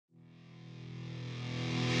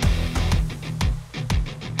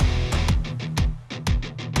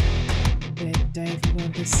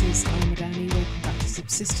everyone, this is Lobardin. Welcome back to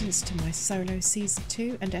Subsistence, to my solo season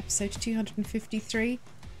 2 and episode 253.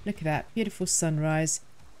 Look at that beautiful sunrise.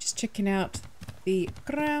 Just checking out the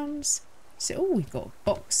grounds. So, oh, we've got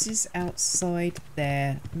boxes outside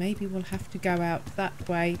there. Maybe we'll have to go out that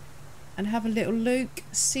way and have a little look,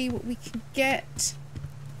 see what we can get.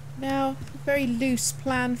 Now, a very loose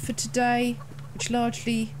plan for today, which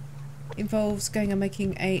largely involves going and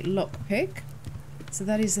making a lockpick. So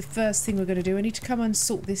that is the first thing we're going to do. I need to come and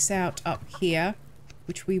sort this out up here,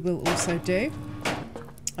 which we will also do.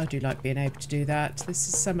 I do like being able to do that. This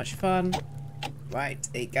is so much fun. Right,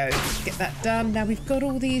 there you go. Get that done. Now we've got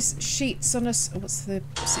all these sheets on us. Oh, what's the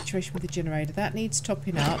situation with the generator? That needs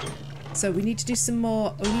topping up. So we need to do some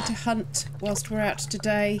more. We need to hunt whilst we're out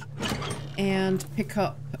today and pick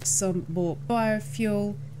up some more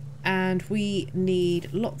biofuel. And we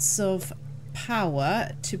need lots of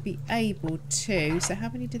power to be able to. So how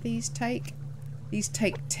many do these take? These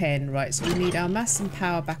take 10, right? So we need our mass and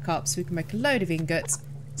power back up so we can make a load of ingots,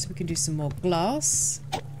 so we can do some more glass.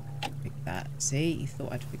 Pick that. See, you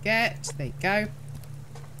thought I'd forget. There you go.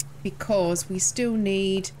 Because we still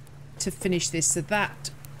need to finish this. So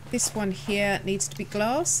that this one here needs to be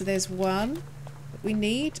glass. So there's one that we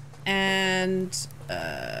need, and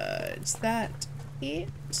is that it?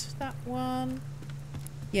 That one.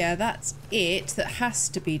 Yeah, that's it. That has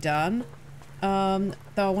to be done. Though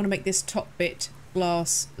I want to make this top bit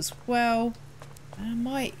glass as well. And I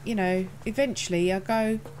might, you know, eventually I'll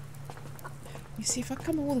go... You see, if I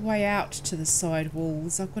come all the way out to the side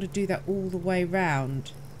walls, I've got to do that all the way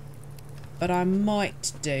round. But I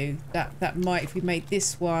might do that. That might, if we made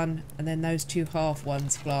this one and then those two half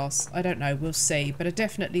ones glass. I don't know, we'll see. But I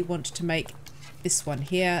definitely want to make this one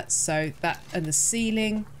here. So that, and the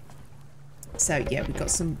ceiling. So yeah, we've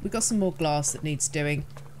got some more glass that needs doing.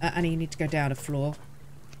 Annie, you need to go down a floor.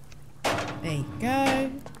 There you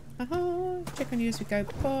go. Check on you as we go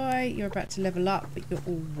by. You're about to level up, but you're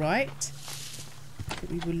all right.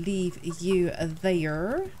 But we will leave you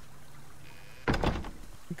there.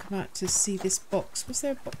 And come out to see this box. Was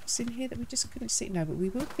there a box in here that we just couldn't see? No, but we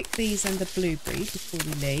will pick these and the blueberry before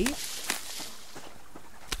we leave.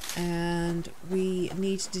 And we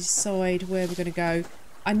need to decide where we're going to go.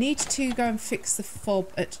 I need to go and fix the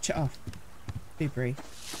fob at... Oh, blueberry.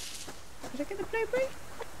 Did I get the blueberry?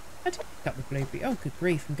 I did pick up the blueberry. Oh, good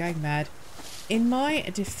grief, I'm going mad. In my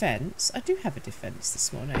defence, I do have a defence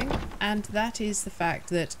this morning, and that is the fact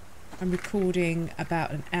that I'm recording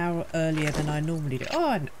about an hour earlier than I normally do.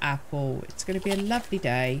 Oh, an apple. It's going to be a lovely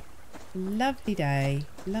day. Lovely day.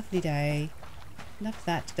 Lovely day. Love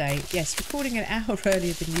that day. Yes, recording an hour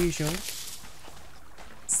earlier than usual.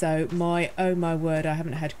 So my, oh my word, I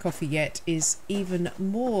haven't had coffee yet is even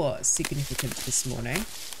more significant this morning.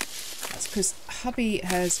 That's because hubby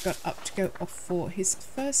has got up to go off for his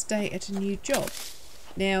first day at a new job.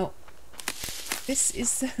 Now, this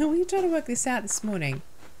is, we were trying to work this out this morning.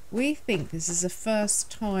 We think this is the first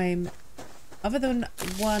time, other than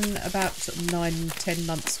one about sort of 9-10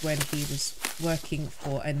 months when he was working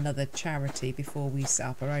for another charity before we set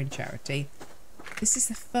up our own charity. This is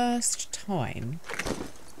the first time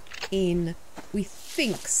in, we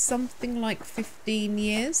think, something like 15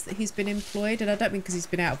 years that he's been employed. And I don't mean because he's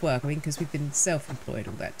been out of work, I mean because we've been self-employed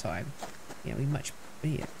all that time. You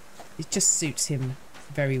know, it just suits him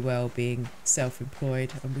very well being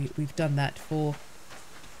self-employed, and we've done that for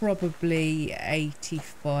probably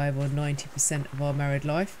 85 or 90% of our married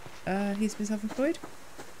life. He's been self-employed.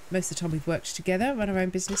 Most of the time we've worked together, run our own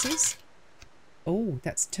businesses. Oh,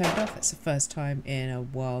 that's turned off. That's the first time in a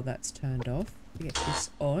while that's turned off. We get this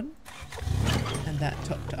on, and that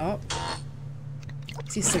topped up.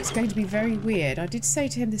 See, so it's going to be very weird. I did say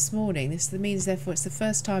to him this morning, this means therefore it's the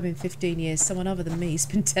first time in 15 years someone other than me has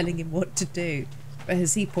been telling him what to do. But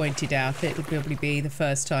as he pointed out, it would probably be the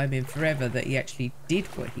first time in forever that he actually did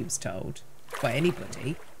what he was told by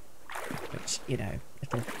anybody. Which, you know,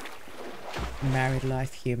 little married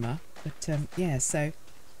life humour. But yeah, so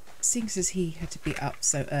seeing as he had to be up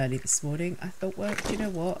so early this morning, I thought, well, do you know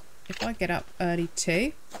what? If I get up early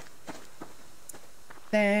too,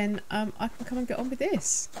 then I can come and get on with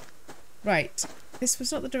this. Right, this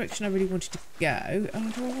was not the direction I really wanted to go.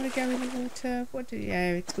 Oh, do I want to go in the water? What do?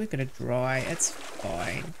 Yeah, we're going to dry. It's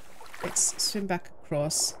fine. Let's swim back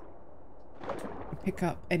across and pick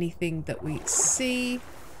up anything that we see.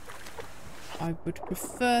 I would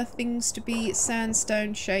prefer things to be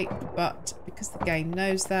sandstone shaped, but because the game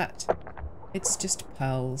knows that, it's just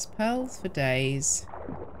pearls. Pearls for days.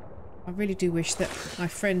 I really do wish that my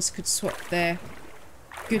friends could swap their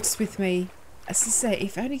goods with me. As I say,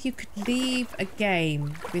 if only you could leave a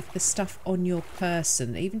game with the stuff on your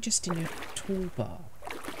person, even just in your toolbar.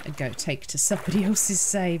 and go take to somebody else's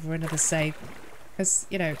save or another save. Because,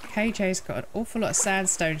 you know, KJ's got an awful lot of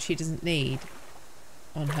sandstone she doesn't need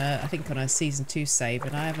on her, I think on her season 2 save,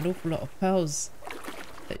 and I have an awful lot of pearls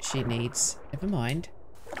that she needs. Never mind.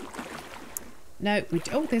 No,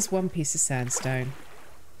 oh, there's one piece of sandstone.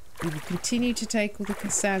 We will continue to take all the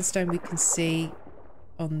sandstone we can see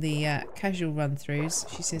on the casual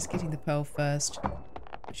run-throughs. She says getting the pearl first,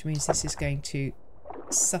 which means this is going to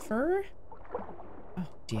suffer. Oh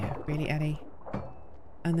dear, really, Annie?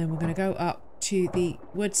 And then we're going to go up to the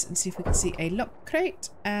woods and see if we can see a lock crate,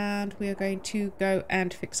 and we are going to go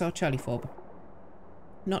and fix our Charlie fob.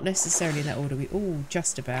 Not necessarily in that order, we all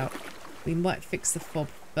just about. We might fix the fob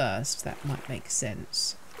first, that might make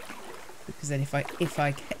sense. Because then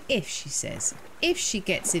if she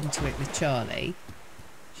gets into it with Charlie,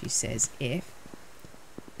 she says if,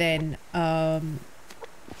 then I'll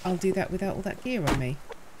do that without all that gear on me.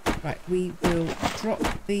 Right, we will drop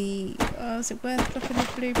the... is it worth dropping the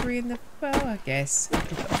blueberry in the... Well, I guess. We'll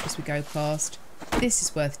drop it off as we go past. This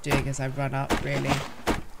is worth doing as I run up, really.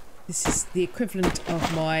 This is the equivalent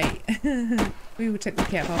of my... we will take the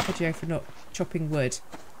care of Arpeggio for not chopping wood.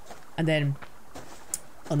 And then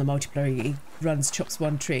on the multiplayer, he runs, chops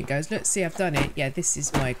one tree and goes, look, see, I've done it. Yeah, this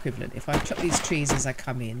is my equivalent. If I chop these trees as I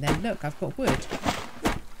come in, then look, I've got wood.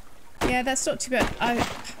 Yeah, that's not too bad.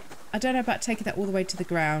 I don't know about taking that all the way to the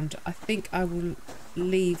ground. I think I will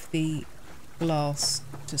leave the glass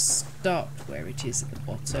to start where it is at the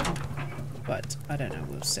bottom. But I don't know,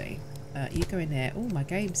 we'll see. You go in there. Oh, my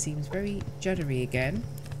game seems very juddery again.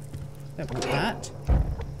 Don't want that.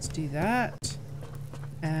 Let's do that.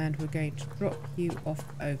 And we're going to drop you off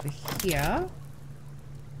over here.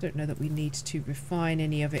 Don't know that we need to refine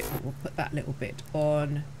any of it, but we'll put that little bit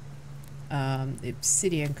on. The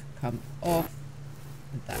obsidian can come off.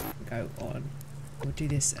 And that can go on. We'll do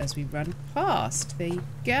this as we run past. There you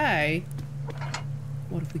go.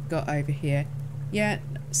 What have we got over here? Yeah,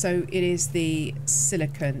 so it is the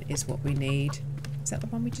silicon is what we need. Is that the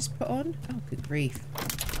one we just put on? Oh, good grief.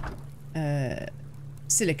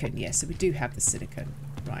 Silicon, yes, so we do have the silicon.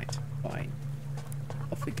 Right, fine.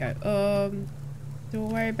 Off we go. Do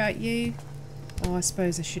I worry about you? Oh, I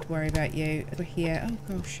suppose I should worry about you. We're here. Oh,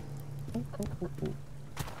 gosh. Oh. Here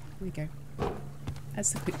we go.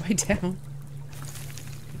 That's the quick way down.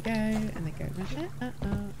 There we go, and they go.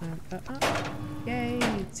 Yay!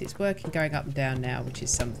 See, it's working going up and down now, which is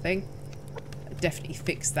something. I definitely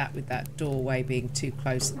fixed that with that doorway being too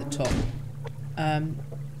close at the top. And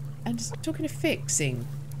talking of fixing,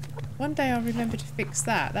 one day I'll remember to fix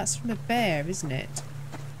that. That's from a bear, isn't it?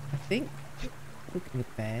 I think. Talking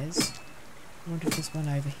of bears, I wonder if there's one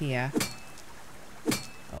over here.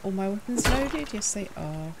 Are all my weapons loaded? Yes, they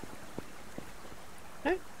are.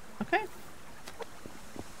 No? Okay.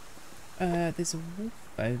 There's a wolf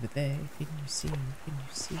over there. Can you see him? Can you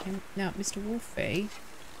see him? Now, Mr. Wolfie.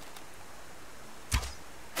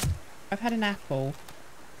 I've had an apple.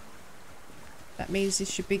 That means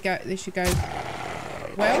this should go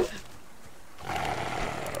well.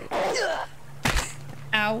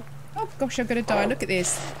 Ow. Oh gosh, I'm gonna die. Look at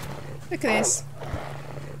this. Look at this.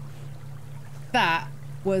 That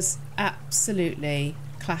was absolutely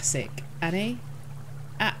classic, Annie.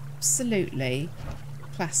 Absolutely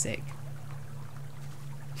classic.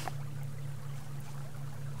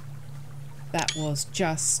 That was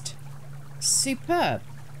just superb.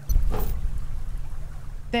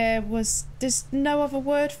 There's no other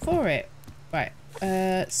word for it. Right,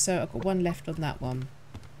 so I've got one left on that one.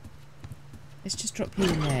 Let's just drop you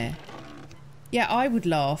in there. Yeah, I would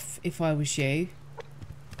laugh if I was you,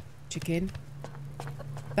 chicken.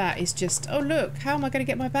 That is just, oh look, how am I going to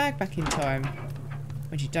get my bag back in time?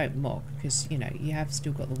 When you don't mock, because, you know, you have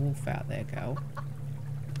still got the wolf out there, girl.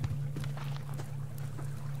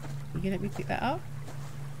 You gonna let me pick that up?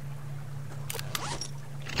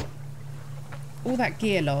 All that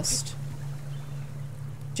gear lost.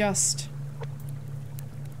 Just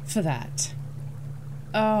for that.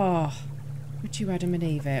 Oh, would you Adam and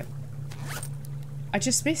Eve it? I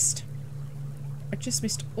just missed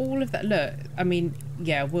all of that. Look, I mean,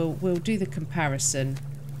 yeah, we'll do the comparison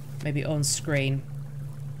maybe on screen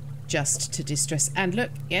just to distress. And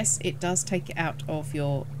look, yes, it does take it out of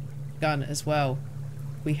your gun as well.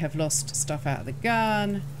 We have lost stuff out of the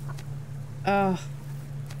gun. Oh,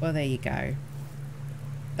 well, there you go.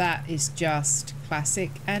 That is just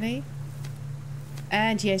classic, Annie.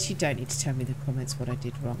 And yes, you don't need to tell me in the comments what I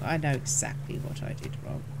did wrong. I know exactly what I did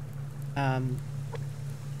wrong.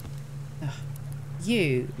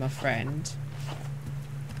 You, my friend,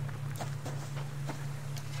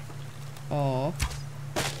 are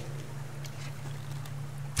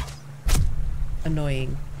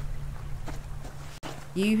annoying.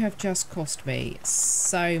 You have just cost me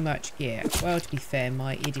so much gear. Well, to be fair,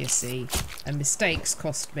 my idiocy and mistakes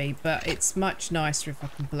cost me, but it's much nicer if I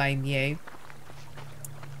can blame you.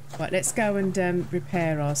 Right, let's go and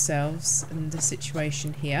repair ourselves and the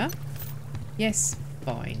situation here. Yes,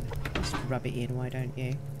 fine. Just rub it in, why don't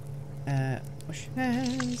you? Wash your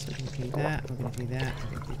hands. We're going to do that. We're going to do that.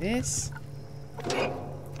 We're going to do this.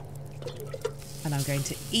 And I'm going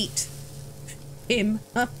to eat him.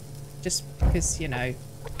 Just because, you know,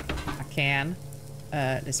 I can.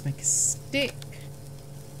 Let's make a stick.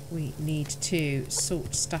 We need to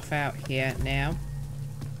sort stuff out here now.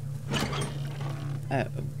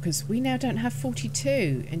 Because we now don't have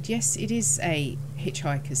 42. And yes, it is a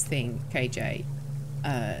hitchhiker's thing, KJ.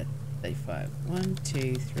 35. 1,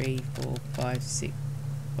 2, 3, 4, 5, 6,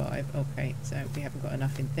 5. Okay, so we haven't got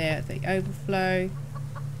enough in there. The overflow.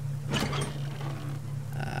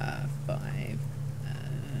 5.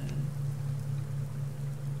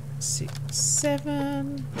 6,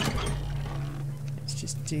 7. Let's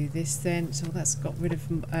just do this then. So that's got rid of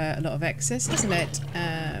a lot of excess, hasn't it?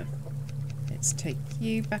 Let's take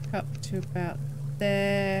you back up to about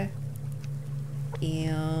there.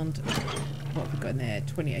 And what have we got in there?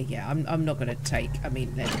 20. Yeah, I'm not going to take. I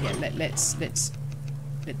mean, let's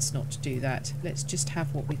not do that. Let's just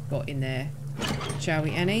have what we've got in there, shall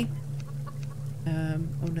we, Annie? Oh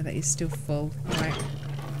no, that is still full. All right,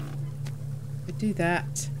 we'll do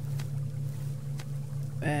that.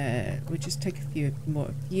 We'll just take a few more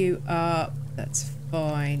of you up. That's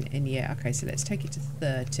fine. And yeah, okay. So let's take it to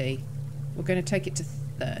 30. We're going to take it to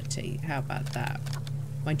 30. How about that?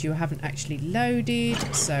 Mind you, I haven't actually loaded,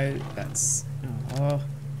 so that's... Oh,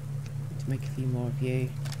 need to make a few more of you.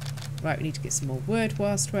 Right, we need to get some more wood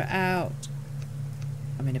whilst we're out.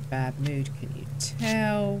 I'm in a bad mood, can you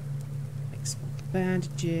tell? Make some more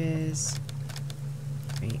bandages.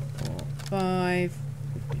 3, 4, 5.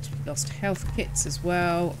 We've lost health kits as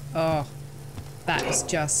well. Oh, that is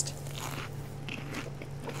just...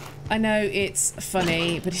 I know it's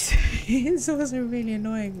funny, but it's also a really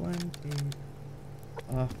annoying. 1, 2...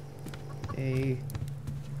 Oh, 2.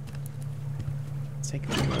 Let's take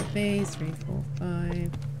a few more of these. 3, 4,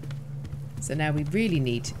 5. So now we really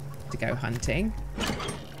need to go hunting.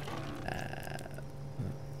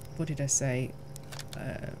 What did I say?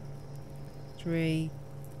 3,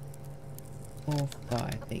 4,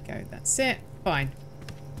 5. There you go. That's it. Fine.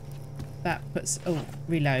 That puts... Oh,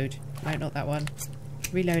 reload. No, not that one.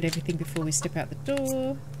 Reload everything before we step out the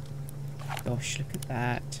door. Gosh, look at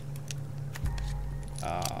that.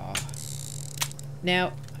 Oh.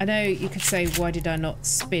 Now, I know you could say, why did I not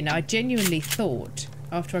spin? I genuinely thought,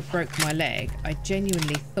 after I broke my leg, I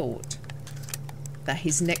genuinely thought that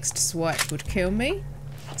his next swipe would kill me.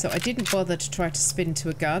 So I didn't bother to try to spin to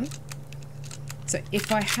a gun. So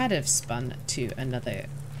if I had have spun to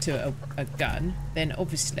a gun, then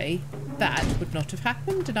obviously that would not have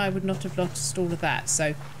happened and I would not have lost all of that.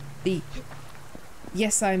 So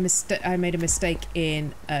yes, I made a mistake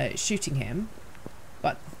in shooting him.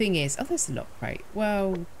 But the thing is, oh, there's a lock crate.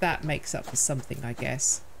 Well, that makes up for something, I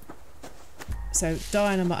guess. So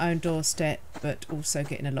dying on my own doorstep, but also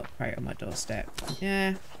getting a lock crate on my doorstep.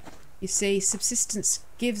 Yeah. You see, subsistence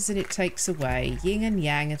gives and it takes away. Yin and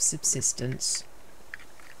yang of subsistence.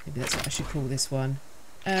 Maybe that's what I should call this one.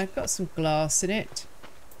 Got some glass in it.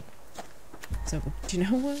 So, do you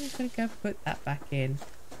know what? I'm going to go put that back in.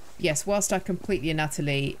 Yes, whilst I completely and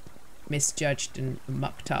utterly misjudged and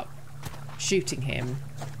mucked up shooting him,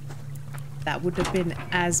 that would have been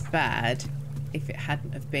as bad if it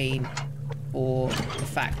hadn't have been for the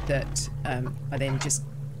fact that I then just...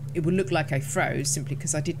 It would look like I froze simply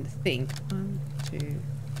because I didn't think. 1, 2,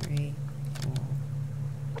 3,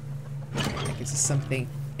 4. That gives us something.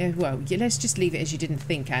 Yeah, well, yeah, let's just leave it as you didn't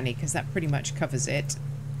think, Annie, because that pretty much covers it.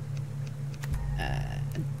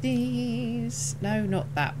 These... No,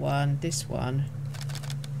 not that one. This one.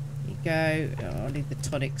 There you go. Oh, I'll leave the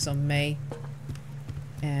tonics on me.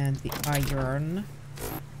 And the iron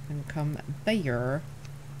can come there.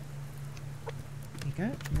 There you go.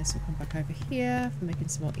 And this will come back over here for making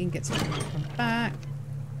some more ingots. And then come back.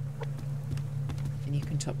 And you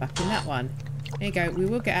can top back in that one. There you go. We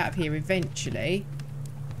will get out of here eventually.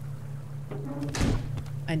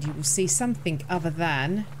 And you will see something other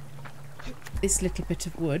than this little bit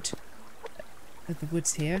of wood. The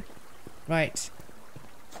wood's here. Right.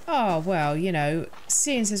 Oh, well, you know,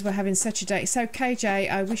 seeing as we're having such a day. So, KJ,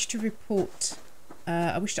 I wish to report...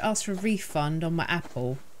 I wish to ask for a refund on my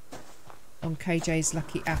apple. On KJ's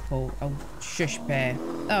lucky apple. Oh, shush bear.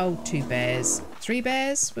 Oh, 2 bears. 3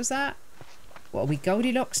 bears, was that? What, are we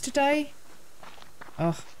Goldilocks today?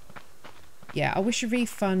 Oh. Yeah, I wish a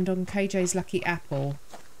refund on KJ's lucky apple.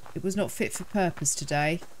 It was not fit for purpose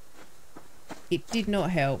today. It did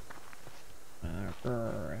not help.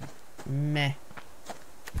 Meh.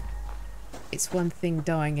 It's one thing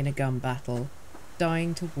dying in a gun battle.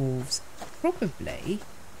 Dying to wolves. Probably.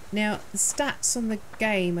 Now, the stats on the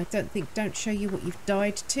game, I don't show you what you've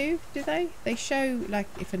died to, do they? They show, like,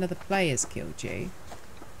 if another player's killed you.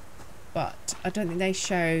 But I don't think they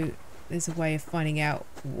show there's a way of finding out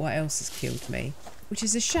what else has killed me. Which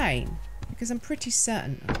is a shame, because I'm pretty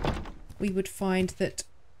certain we would find that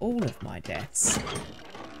all of my deaths...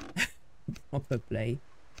 Probably.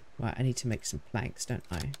 Right, I need to make some planks, don't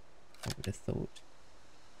I? I would have thought.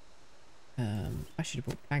 I should have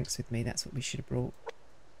brought planks with me. That's what we should have brought.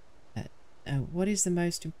 What is the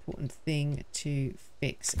most important thing to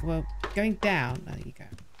fix? Well, going down. There you go.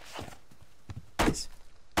 This.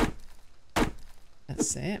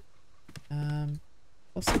 That's it.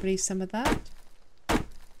 Possibly some of that.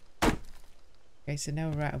 Okay, so now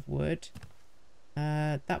we're out of wood.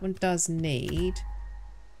 That one does need.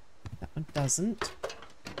 That one doesn't.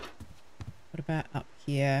 What about up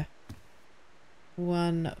here?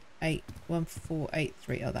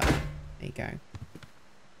 1483. Oh, that one. There you go.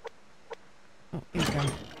 Oh, here we go.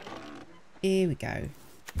 Here we go.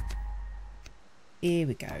 Here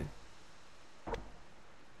we go.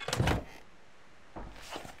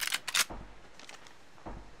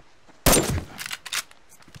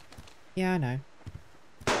 Yeah, I know.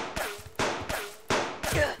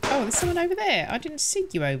 Oh, there's someone over there. I didn't see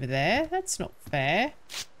you over there. That's not fair.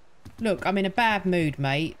 Look, I'm in a bad mood,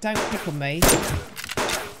 mate. Don't pick on me.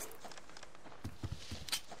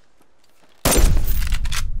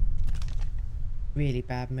 Really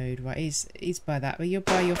bad mood. Right, he's by that. Well, you're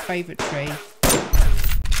by your favourite tree.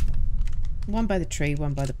 One by the tree,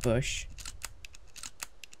 one by the bush.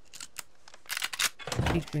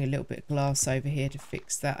 Need to bring a little bit of glass over here to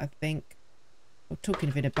fix that, I think. Well, talking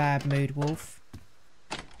of in a bad mood, Wolf.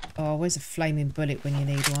 Oh, where's a flaming bullet when you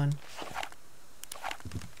need one?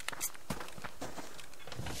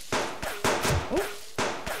 Oh.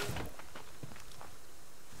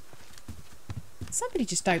 Somebody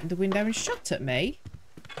just opened the window and shot at me.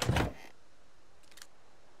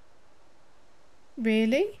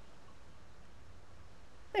 Really?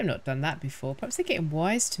 They've not done that before. Perhaps they're getting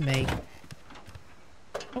wise to me.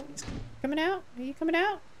 Oh, it's coming out. Are you coming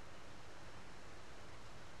out?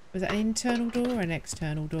 Was that an internal door or an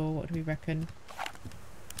external door? What do we reckon?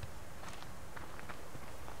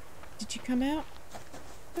 Did you come out?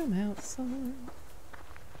 Come outside.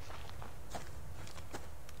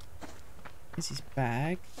 There's his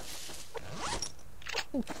bag.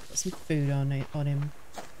 Oh, got some food on him.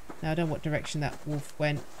 Now I don't know what direction that wolf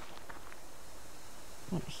went.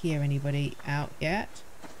 Can't hear anybody out yet.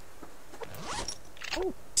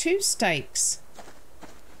 Oh, 2 steaks.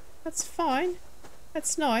 That's fine.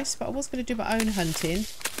 That's nice, but I was going to do my own hunting.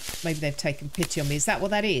 Maybe they've taken pity on me. Is that what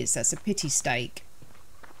that is? That's a pity steak.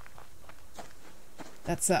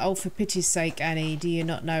 That's a, oh, for pity's sake, Annie, do you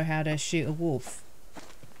not know how to shoot a wolf?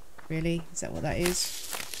 Really? Is that what that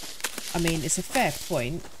is? I mean, it's a fair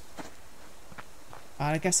point.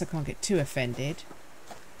 I guess I can't get too offended.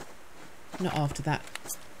 Not after that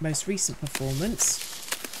most recent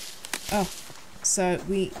performance. Oh, so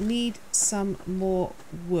we need some more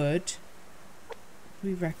wood.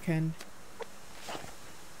 We reckon.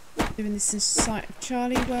 Doing this in sight of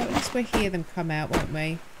Charlie. Well, at least we'll hear them come out, won't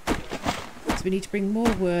we? So we need to bring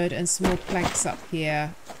more wood and some more planks up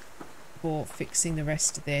here for fixing the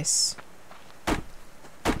rest of this.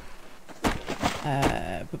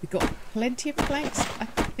 But we've got plenty of planks, I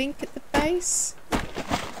think, at the base.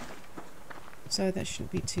 So that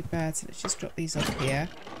shouldn't be too bad. So let's just drop these off here.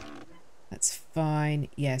 That's fine.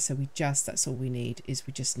 Yeah, so that's all we need, is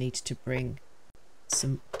we just need to bring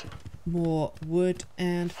some more wood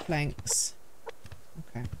and planks.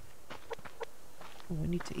 Okay. Oh, we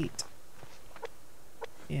need to eat.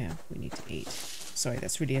 Yeah, we need to eat. Sorry,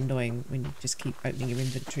 that's really annoying when you just keep opening your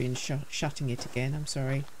inventory and shutting it again. I'm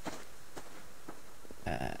sorry.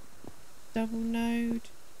 Double node.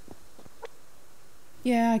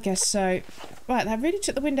 Yeah, I guess so. Right, that really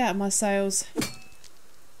took the wind out of my sails.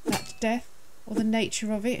 That death. Or the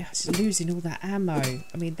nature of it. Just losing all that ammo.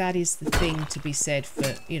 I mean, that is the thing to be said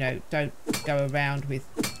for, you know, don't go around with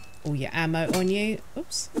all your ammo on you.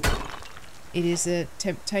 Oops. It is a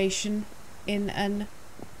temptation in an,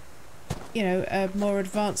 you know, a more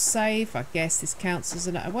advanced save. I guess this counts as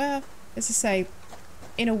an... Well, as I say,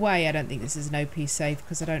 in a way, I don't think this is an OP save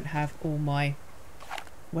because I don't have all my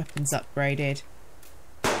weapons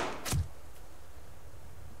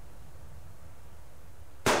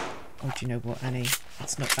Oh, do you know what, Annie?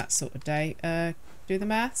 It's not that sort of day. Do the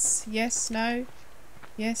maths. Yes, no.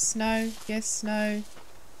 Yes, no. Yes, no.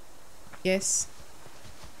 Yes.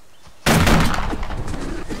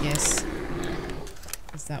 Yes.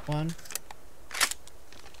 There's that one.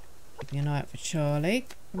 Keeping an eye out for Charlie.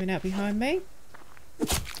 Coming out behind me.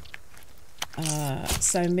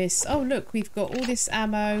 So Miss... Oh, look, we've got all this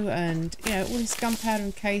ammo and, you know, all this gunpowder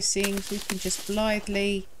and casings. We can just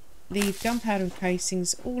blithely leave gunpowder and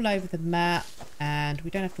casings all over the map, and we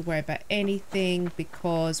don't have to worry about anything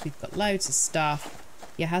because we've got loads of stuff.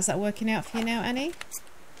 Yeah, how's that working out for you now, Annie?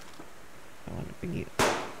 I want to bring you...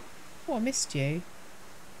 Oh, I missed you.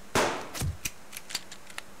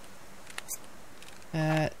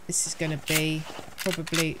 This is going to be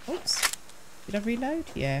probably... Oops. Did I reload?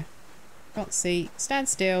 Yeah. Can't see. Stand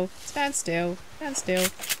still. Stand still. Stand still.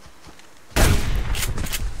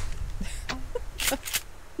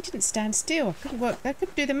 He didn't stand still. I couldn't work. I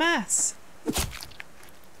couldn't do the maths.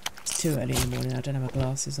 It's too early in the morning. I don't have my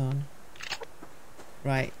glasses on.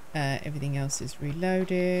 Right. Everything else is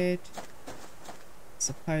reloaded.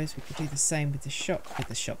 Suppose we could do the same with the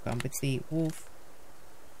shotgun, with the wolf.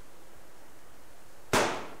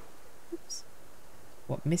 Oops.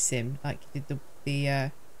 What, miss him? Like you did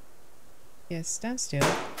the yeah, stand still.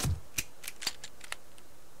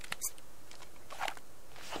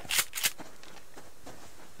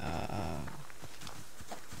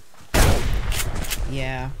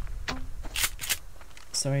 Yeah.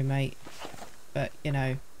 Sorry, mate. But, you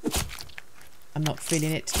know, I'm not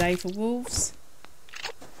feeling it today for wolves.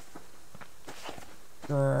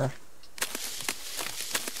 Grr.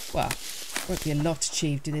 Well, won't be a lot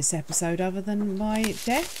achieved in this episode other than my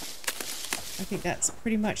death. I think that's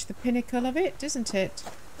pretty much the pinnacle of it, isn't it?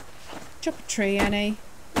 Chop a tree, Annie.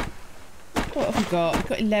 What have we got? We've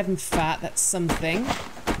got 11 fat, that's something.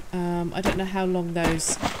 I don't know how long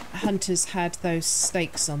those hunters had those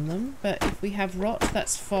stakes on them, but if we have rot,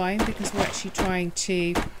 that's fine, because we're actually trying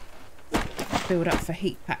to build up for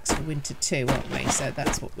heat packs for winter too, aren't we? So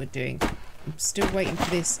that's what we're doing. I'm still waiting for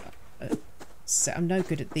this. So I'm no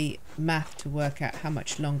good at the math to work out how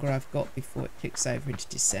much longer I've got before it clicks over into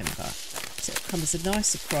December. So it'll come as a nice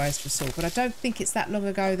surprise for us all. But I don't think it's that long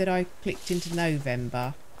ago that I clicked into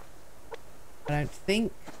November. I don't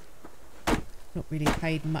think. Not really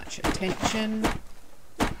paid much attention.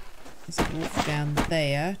 There's a wolf down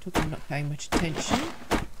there. Talking about not paying much attention.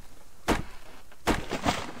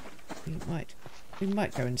 We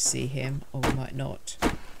might go and see him, or we might not.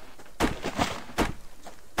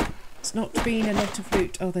 It's not been a lot of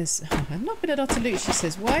loot. Oh, there's not been a lot of loot, she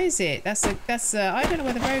says. Why is it? That's a I don't know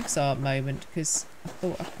where the rogues are at the moment, because I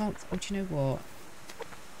thought I can't. Oh, do you know what?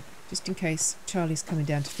 Just in case Charlie's coming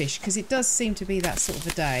down to fish, because it does seem to be that sort of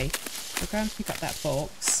a day. I'll go and pick up that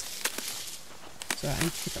box. So I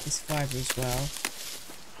need to pick up this fibre as well.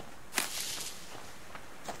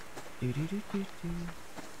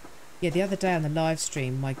 Yeah, the other day on the live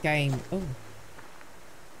stream, my game... Oh.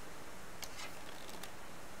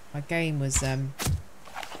 My game was,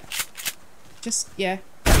 just, yeah.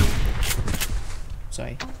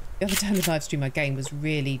 Sorry. The other day on the live stream, my game was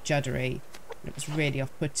really juddery. It was really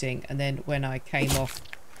off-putting. And then when I came off,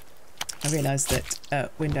 I realised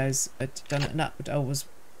that Windows had done an update.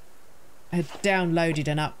 I had downloaded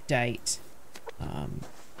an update.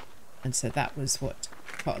 And so that was what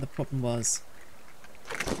part of the problem was.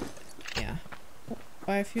 Yeah. Oh,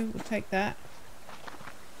 biofuel, we'll take that.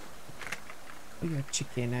 Oh, you're a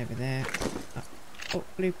chicken over there. Oh,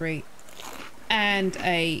 blueberry. And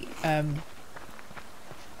a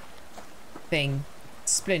thing.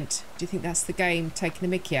 Splint. Do you think that's the game taking the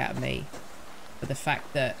mickey out of me? For the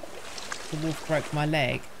fact that the wolf broke my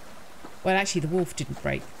leg? Well, actually, the wolf didn't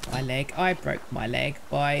break my leg. I broke my leg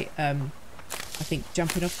by, I think,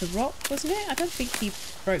 jumping off the rock, wasn't it? I don't think he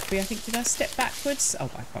broke me. I think, did I step backwards? Oh,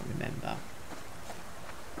 I can't remember.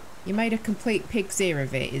 You made a complete pig's ear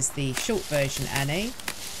of it is the short version, Annie.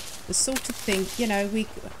 The sort of thing, you know,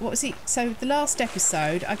 what was it? So the last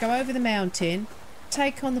episode, I go over the mountain,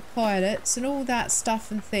 take on the pilots and all that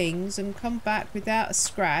stuff and things, and come back without a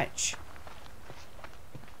scratch.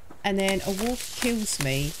 And then a wolf kills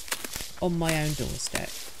me on my own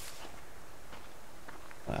doorstep.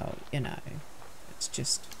 Well, you know, it's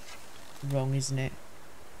just wrong, isn't it?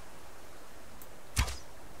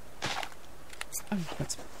 Oh,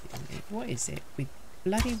 what is it with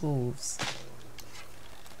bloody wolves?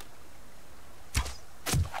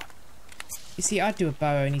 You see, I'd do a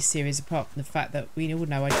bow only series apart from the fact that we all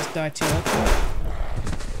know I just die too often.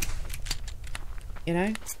 You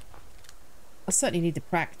know? I certainly need the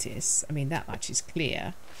practice. I mean, that much is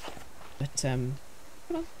clear. But, come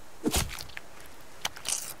on.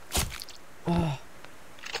 Oh.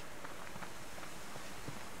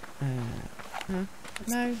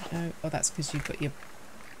 No. Oh, that's because you've got your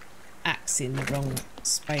axe in the wrong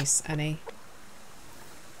space, Annie.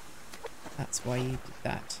 That's why you did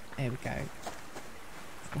that. There we go.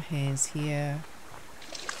 My hands here.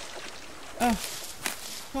 Oh,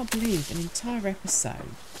 I can't believe an entire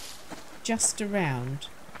episode just around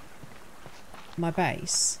my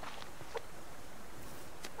base.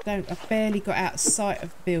 I barely got out of sight of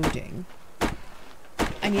the building,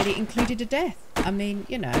 and yet it included a death. I mean,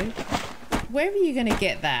 you know, where are you going to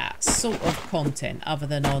get that sort of content other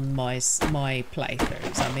than on my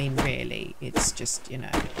playthroughs? I mean, really, it's just, you know,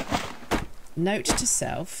 note to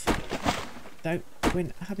self, don't,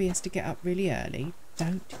 when hubby has to get up really early,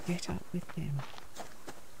 don't get up with him.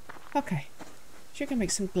 Okay, sure can make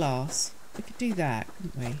some glass. We could do that,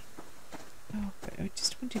 couldn't we? Oh, but I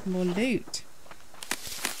just wanted more loot.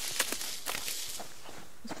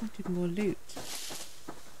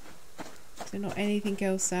 Is there not anything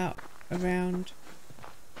else out around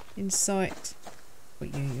in sight?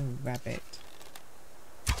 What, you rabbit.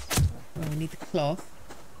 Well, we need the cloth.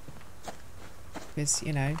 Because,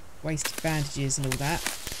 you know, wasted bandages and all that.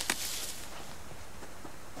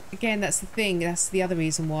 Again, that's the thing. That's the other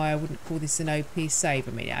reason why I wouldn't call this an OP save.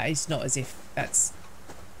 I mean, it's not as if that's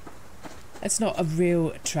not a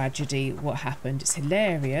real tragedy what happened. It's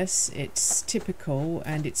hilarious, it's typical,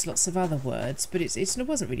 and it's lots of other words, but it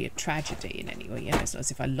wasn't really a tragedy in any way. You know, it's not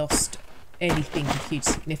as if I lost anything of huge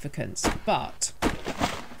significance. But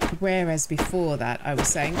whereas before that I was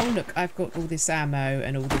saying, oh look, I've got all this ammo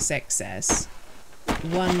and all this excess.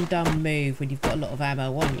 One dumb move when you've got a lot of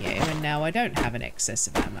ammo on you, and now I don't have an excess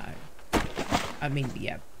of ammo. I mean,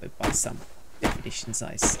 yeah, but by some definitions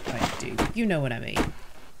I do, but you know what I mean.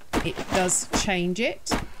 It does change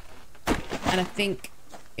it, and I think,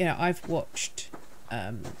 you know, I've watched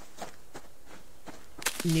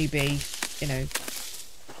Newbie, you know,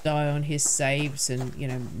 die on his saves and, you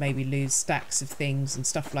know, maybe lose stacks of things and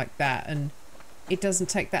stuff like that, and it doesn't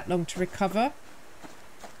take that long to recover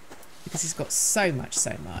because he's got so much.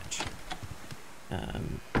 So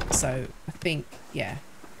I think, yeah,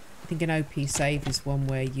 I think an OP save is one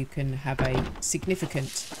where you can have a significant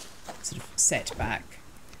sort of setback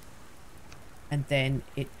and then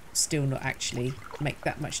it still not actually make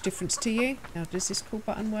that much difference to you. Now, does this call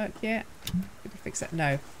button work yet? Did we fix that?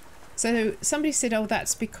 No. So somebody said, oh,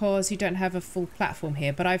 that's because you don't have a full platform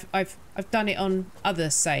here, but I've done it on other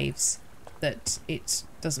saves that it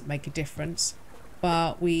doesn't make a difference.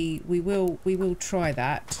 But we will try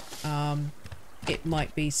that. It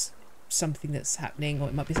might be something that's happening, or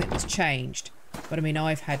it might be something that's changed. But I mean,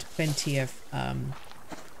 I've had plenty of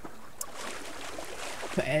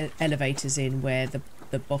put elevators in where the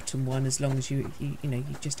bottom one, as long as you know,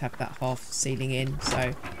 you just have that half ceiling in.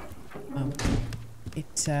 So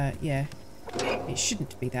yeah, it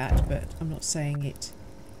shouldn't be that, but I'm not saying it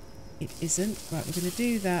isn't. Right, we're going to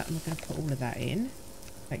do that, and we're going to put all of that in.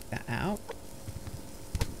 Take that out,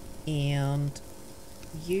 and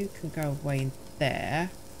you can go away in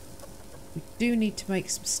there. We do need to make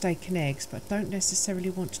some steak and eggs, but I don't necessarily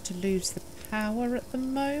want to lose the power at the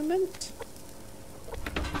moment.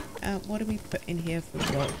 What do we put in here for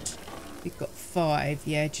rot? We've got 5.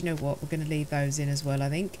 Yeah, do you know what? We're going to leave those in as well, I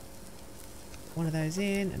think. One of those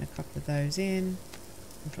in and a couple of those in.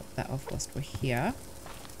 And drop that off whilst we're here.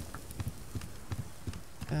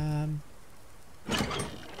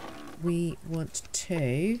 We want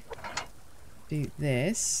to do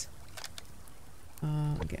this.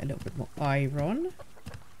 Get a little bit more iron.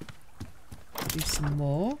 Do some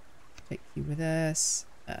more. Take you with us.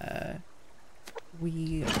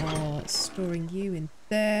 We are storing you in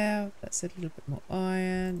there. That's a little bit more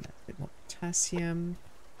iron, a bit more potassium.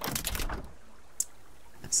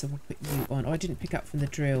 So we'll put you on. Oh, I didn't pick up from the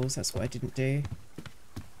drills. That's what I didn't do.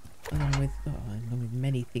 Along with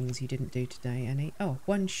many things you didn't do today, Annie. Oh,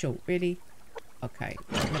 1 short, really? Okay,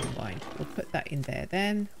 well, never mind. We'll put that in there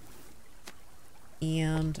then.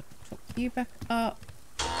 And pop you back up.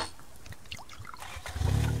 Turn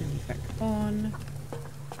you back on.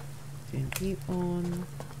 Turn you on.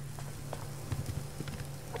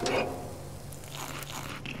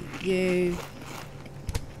 You.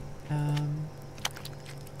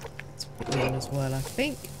 Let's put you on as well, I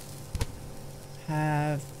think.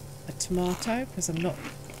 Have a tomato, because I'm not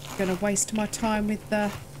going to waste my time with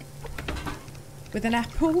an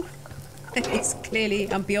apple. It's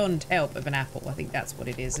clearly, I'm beyond help of an apple. I think that's what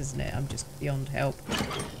it is, isn't it? I'm just beyond help.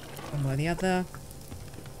 One way or the other.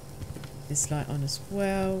 This light on as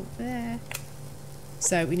well. There.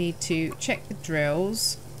 So we need to check the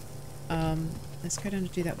drills. Let's go down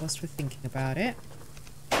and do that whilst we're thinking about it.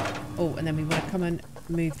 Oh, and then we want to come and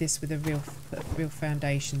move this with a real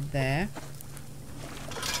foundation there.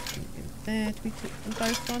 There, did we put them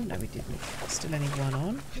both on? No, we didn't. Still only one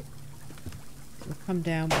on. We'll come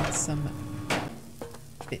down with some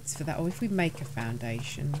bits for that. Or if we make a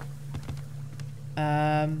foundation.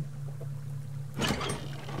 Yeah,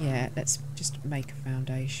 let's just make a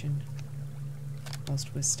foundation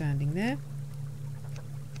whilst we're standing there.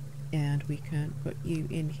 And we can put you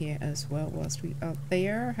in here as well whilst we are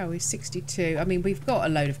there. How is 62? I mean, we've got a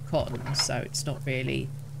load of cotton, so it's not really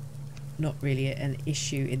an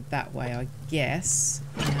issue in that way, I guess.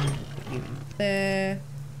 And we'll put you in there.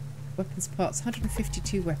 Weapons parts,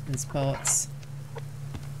 152 weapons parts. I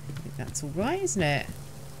think that's all right, isn't it?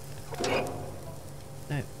 No,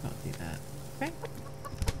 can't do that. Okay.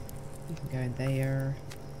 You can go in there.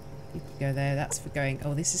 You can go there. That's for going...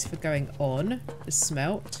 Oh, this is for going on the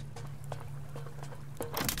smelt.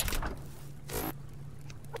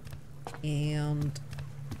 And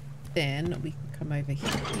then we can come over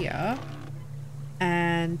here.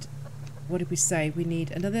 And what did we say? We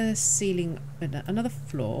need another ceiling, another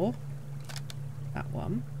floor. That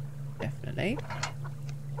one, definitely.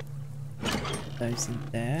 Put those in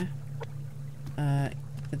there.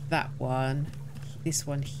 For that one, this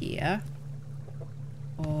one here.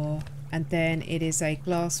 And then it is a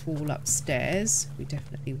glass wall upstairs. We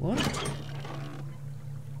definitely want.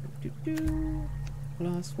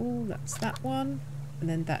 Glass wall, that's that one. And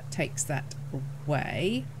then that takes that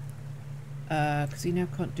away. Because we now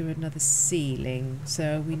can't do another ceiling.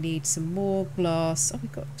 So we need some more glass. Oh,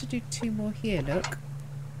 we've got to do 2 more here, look.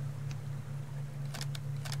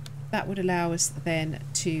 That would allow us then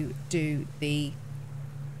to do the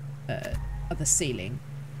other ceiling.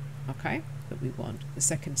 Okay, that we want. The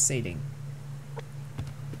second ceiling.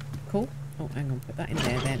 Cool. Oh, hang on. Put that in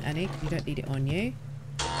there then, Annie. You don't need it on you.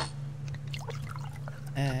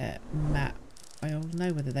 Map. I'll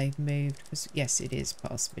know whether they've moved. Because yes, it is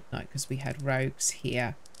past midnight because we had rogues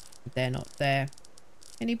here. They're not there.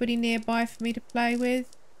 Anybody nearby for me to play with?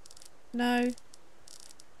 No?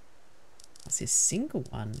 That's his single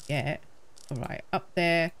one yet. Alright, up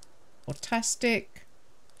there. Autastic.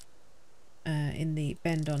 In the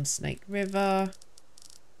bend on Snake River.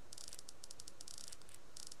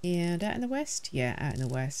 And out in the west? Yeah, out in the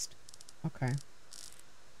west. Okay.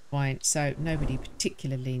 Fine. So nobody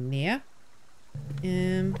particularly near.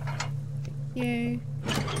 Thank you.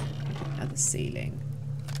 Another ceiling.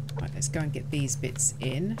 Right, let's go and get these bits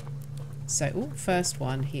in. So, oh, first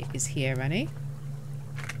one here is here, Annie.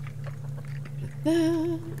 Put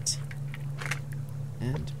that.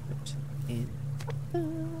 And put in that.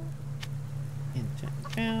 And turn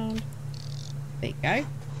around. There you go.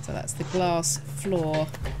 So that's the glass floor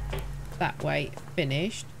that way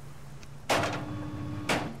finished.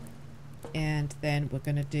 And then we're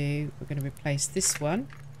going to replace this one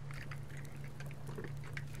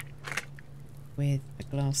with a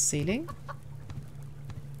glass ceiling.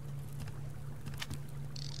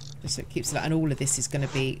 Just so it keeps that, and all of this is going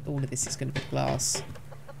to be glass.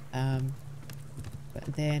 But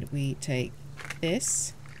then we take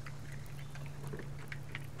this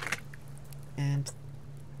and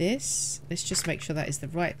this. Let's just make sure that is the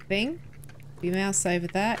right thing. If you mouse over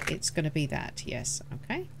that, it's going to be that. Yes.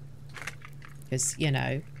 Okay. Because, you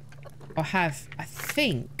know, I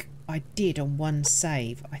think I did on one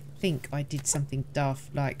save. I think I did something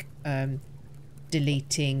daft like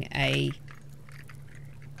deleting a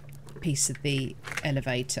piece of the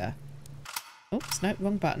elevator. Oops, no,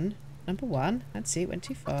 wrong button. Number 1. That's it, went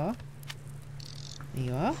too far. There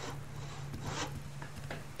you are.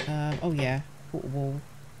 Oh yeah, quarter wall.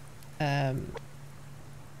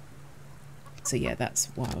 So yeah, that's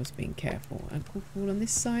why I was being careful. And quarter wall on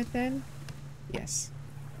this side then? Yes.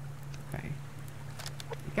 Okay.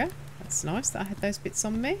 There we go. That's nice that I had those bits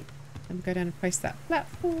on me. Then we'll go down and place that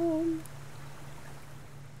platform.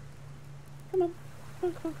 Come on. Come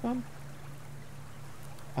on, come on, come on.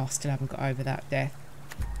 Oh, still haven't got over that death.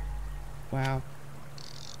 Wow.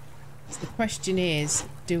 So the question is,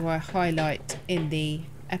 do I highlight in the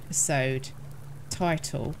episode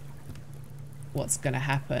title what's going to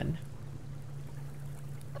happen?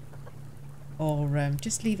 Or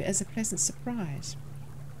just leave it as a pleasant surprise?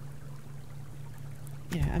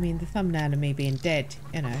 You know, I mean, the thumbnail of me being dead,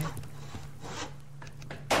 you know.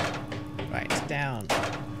 Right, down,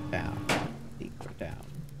 down, deeper down.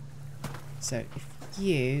 So if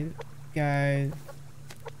you go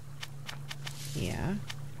here,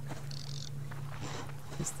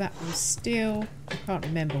 because that was still, I can't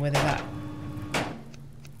remember whether that,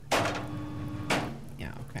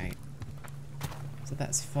 yeah, okay. So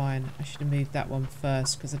that's fine. I should have moved that one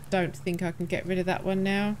first because I don't think I can get rid of that one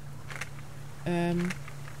now.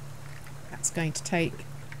 That's going to take...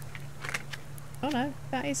 Oh no,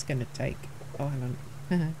 that is going to take... Oh, hang on.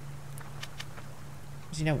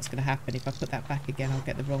 Because you know what's going to happen. If I put that back again, I'll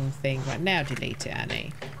get the wrong thing. Right, now delete it,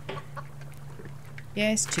 Annie.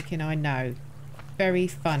 Yes, chicken, I know. Very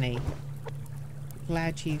funny.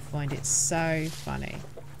 Glad you find it so funny.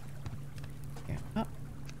 Go up.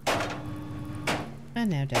 And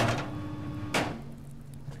now down.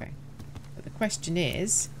 Okay. But the question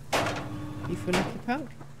is... You feel lucky, punk?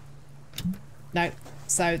 No.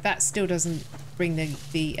 So that still doesn't bring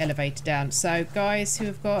the elevator down. So guys who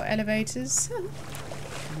have got elevators,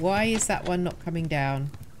 why is that one not coming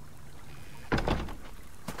down?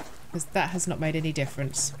 Because that has not made any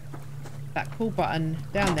difference. That cool button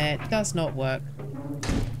down there does not work.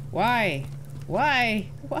 Why? Why?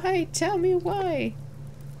 Why? Tell me why.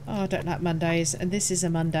 Oh, I don't like Mondays, and this is a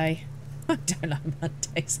Monday. I don't like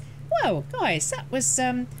Mondays. Well, guys, that was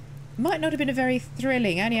might not have been a very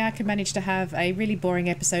thrilling. Only I could manage to have a really boring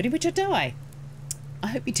episode in which I die. I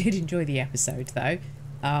hope you did enjoy the episode, though.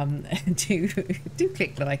 Do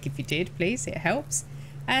click like if you did, please. It helps.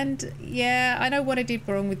 And yeah, I know what I did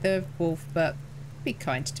wrong with the wolf, but be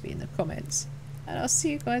kind to me in the comments. And I'll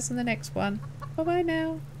see you guys on the next one. Bye bye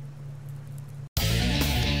now.